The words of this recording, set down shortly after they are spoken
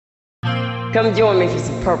Come join me for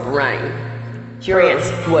some Purple Rain.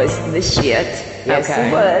 Prince was the shit. Yes, Okay.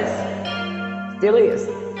 he was. Still is.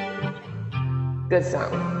 Good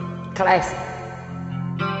song. Classic.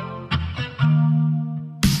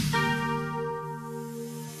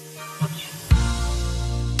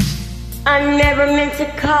 I never meant to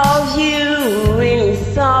cause you any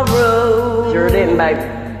sorrow. Sure didn't, baby.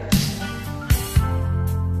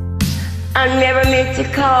 I never meant to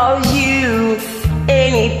cause you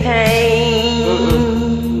any pain.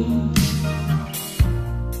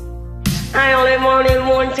 I only wanted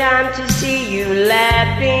one time to see you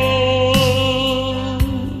laughing.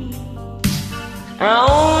 I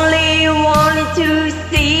only wanted to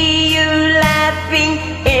see you laughing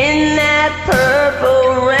in that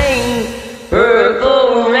purple rain.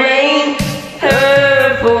 Purple rain,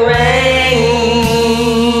 purple rain,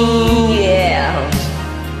 yeah.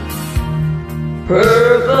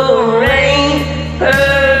 Purple rain,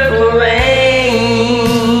 purple rain.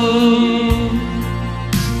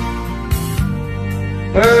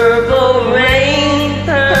 Purple rain,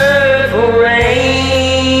 purple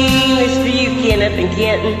rain. This for you, Kenneth and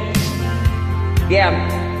Kenton. Yeah.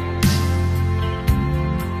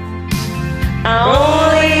 I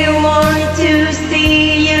only wanted to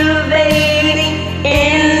see you, baby,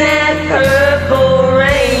 in that purple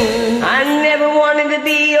rain. I never wanted to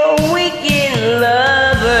be your weekend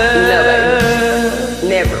lover.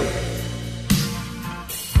 Never.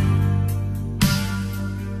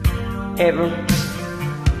 Ever.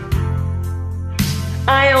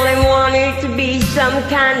 I only wanted to be some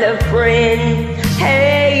kind of friend.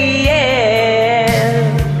 Hey, yeah.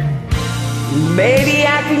 Maybe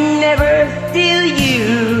I could never steal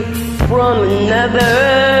you from another.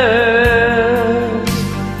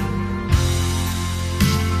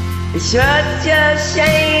 It's such a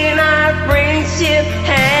shame our friendship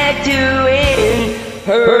had to end.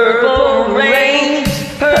 Purple rain,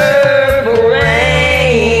 purple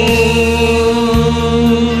rain.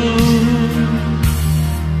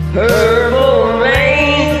 Purple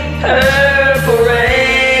rain, purple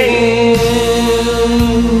rain.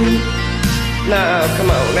 No, come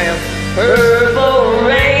on now. Purple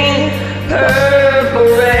rain, purple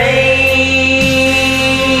rain.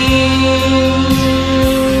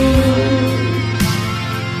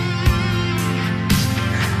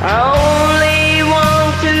 I only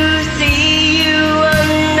want to see you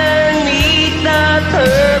underneath the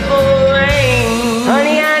purple rain.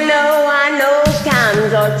 Honey, I know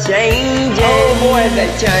times are changing. Oh boy, they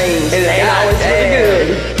changed. And they always for the good.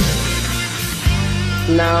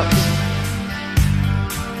 No.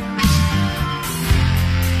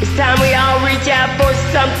 It's time we all reach out for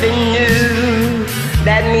something new.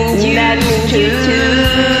 That means you, too.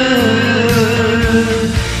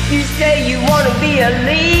 You say you want to be a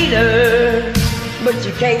leader, but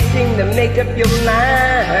you can't seem to make up your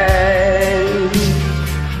mind.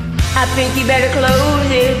 I think you better close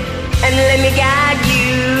it and let me guide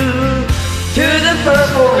you to the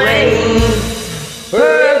purple rain.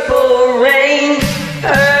 Purple rain,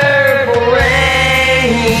 purple rain.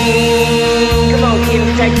 Come on, Kim,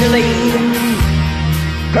 take the lead.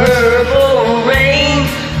 Purple rain,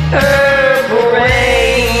 purple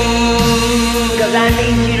rain. 'Cause I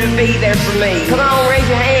need you to be there for me. Come on, raise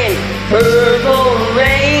your hand. Purple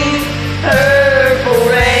rain, purple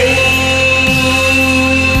rain.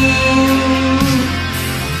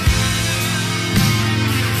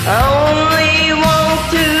 I only want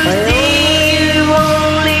to see you,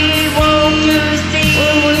 only want to see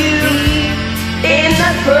you in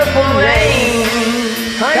the purple rain.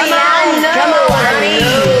 Honey, I know,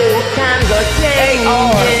 times are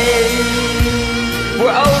changing.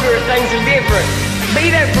 We're older, things are different. Be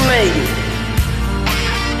there for me.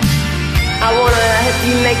 I wanna help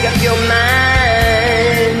you make up your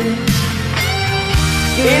mind.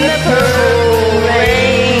 In the purple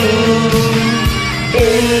rain.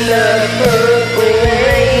 In the purple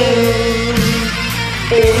rain.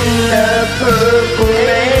 In the purple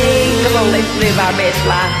rain. Come on, let's live our best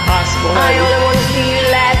life possible. I only want to see you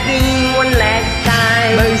laughing one last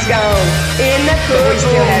time. Boo's gone. In the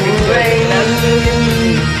purple rain.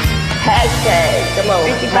 Hashtag, come on.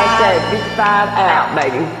 55 out,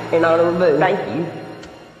 baby. In honor of Boo. Thank you.